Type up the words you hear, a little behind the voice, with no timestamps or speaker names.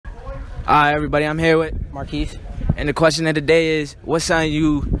Alright, everybody, I'm here with Marquise. And the question of the day is, what's something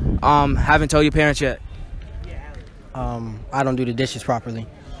you haven't told your parents yet? I don't do the dishes properly.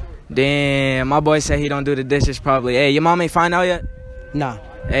 Damn, my boy said he don't do the dishes properly. Hey, your mom ain't find out yet? Nah.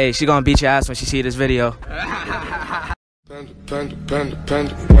 Hey, she gonna beat your ass when she see this video. I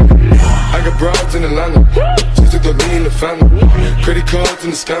got broads in Atlanta, just took the lean in the family. Credit cards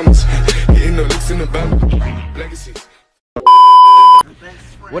and the scammers, hitting the licks in the band. Legacies.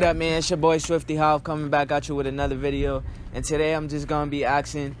 What up, man? It's your boy Swifty Hoff coming back at you with another video. And today I'm just gonna be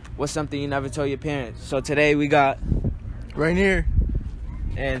asking, what's something you never told your parents? So today we got Rainier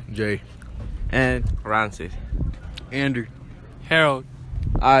and Jay and Francis Andrew Harold.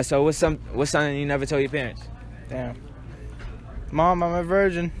 Alright, so what's something you never told your parents? Damn. Mom, I'm a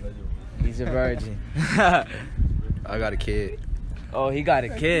virgin. He's a virgin. I got a kid. Oh, he got a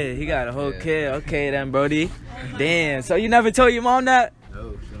kid. He got a whole kid. Okay then, Brody. Damn. So you never told your mom that?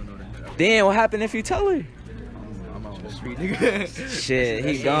 No, she don't know that. Damn, what happened if you tell her? I'm out on the street, nigga. Shit,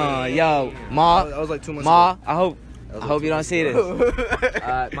 he gone. Yo, Ma. I was like 2 months Ma, ago. I hope you don't see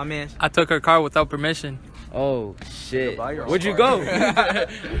this. My man. I took her car without permission. Oh shit. buy your own Where'd you car. go?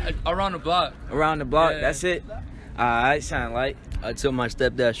 Around the block. Around the block. Yeah. That's it. Alright, sound like. I took my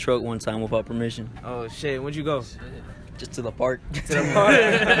stepdad's truck one time without permission. Oh shit. Where'd you go? Just to the park. To the park.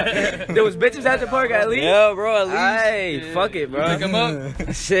 There was bitches at the park at least. Yeah, bro, at least. Hey, fuck it, bro. Pick him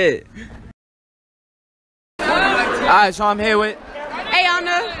up. Shit. Alright, so I'm here with.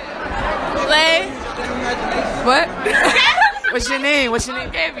 Ayana. Lay. What? What's your name? What's your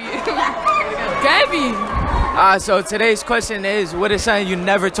name? Gabby. Gabby. Alright, so today's question is, what is something you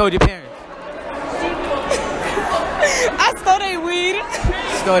never told your parents? I stole their weed.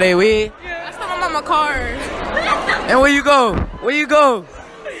 Stole they weed? Yeah. I stole my mama car. And where you go? Where you go?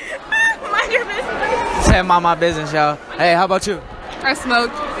 Mind your business. Say my business, y'all. Hey, how about you? I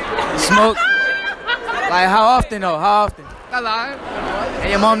smoked. You smoke? Like how often though? How often? A lot. And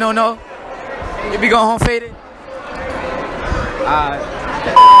your mom don't know? You be going home faded?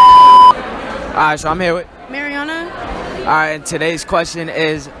 Alright, so I'm here with. Mariana. Alright, and today's question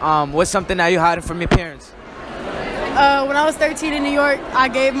is, what's something that you hiding from your parents? When I was 13 in New York, I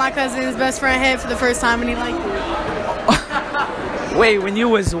gave my cousin's best friend head for the first time and he liked it. Wait, when you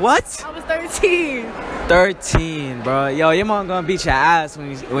was what? I was 13. 13, bro. Yo, your mom gonna beat your ass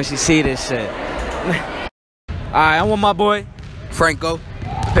when she see this shit. Alright, I'm with my boy Franco,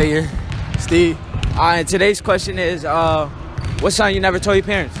 Payer, Steve. Alright, and today's question is, what's something you never told your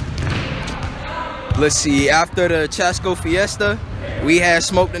parents? Let's see. After the Chasco Fiesta, we had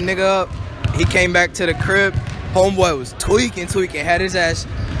smoked the nigga up. He came back to the crib. Homeboy was tweaking, had his ass.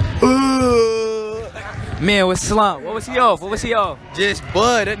 Man, with Slump. What was he off? Just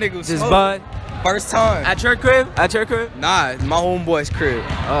bud. That nigga was Just smoked. bud. First time. At your crib? Nah, my homeboy's crib.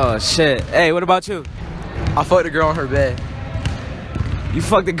 Oh shit. Hey, what about you? I fucked the girl on her bed. You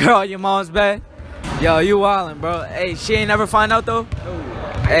fucked the girl on your mom's bed? Yo, you wildin', bro. Hey, she ain't never find out though?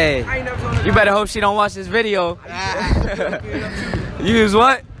 Hey, you better hope she don't watch this video. You use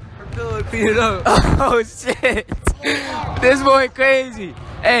what? Beat it up. Oh shit. This boy crazy.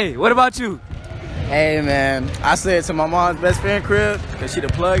 Hey, what about you? Hey, man. I said to my mom's best friend crib, because she the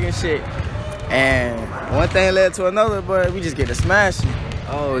plug and shit. And one thing led to another, but we just get to smashing.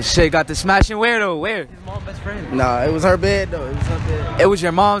 Oh shit, got the smashing where though? Where? Nah, it was her bed, though. It was her bed. It was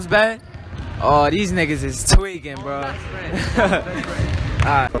your mom's bed? Oh, these niggas is tweaking, bro.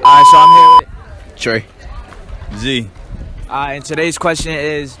 Alright, so I'm here with Trey. Z. Alright, and today's question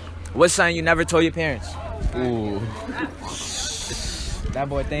is, what's something you never told your parents? Ooh. That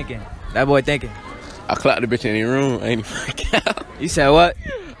boy thinking. I clapped the bitch in their room. I ain't even out. You said what?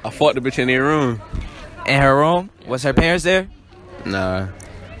 I fought the bitch in their room. In her room? Was her parents there? Nah.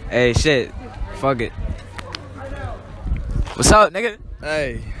 Hey, shit. Fuck it. What's up, nigga?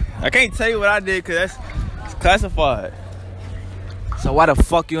 Hey, I can't tell you what I did because it's classified. So why the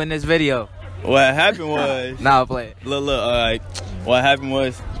fuck you in this video? What happened was... Nah, play it. Look, what happened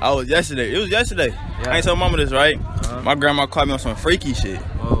was, it was yesterday. Yeah. I ain't told mama this, right? My grandma caught me on some freaky shit.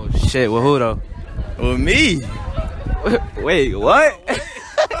 Oh, shit. With who, though? With me. Wait, what?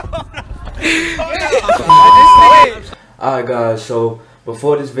 Alright guys, so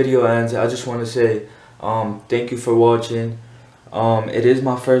before this video ends, I just want to say thank you for watching. It is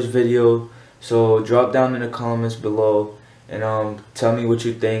my first video, so drop down in the comments below and tell me what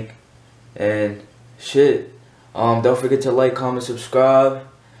you think and shit. Don't forget to like, comment, subscribe,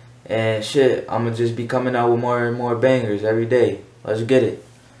 and shit, I'm gonna just be coming out with more and more bangers every day. Let's get it.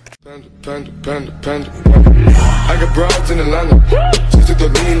 Panda. I got broads in Atlanta, just took the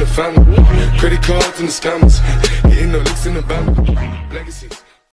lean in the family. Credit cards and the scammers, hitting the licks in the band. Legacies.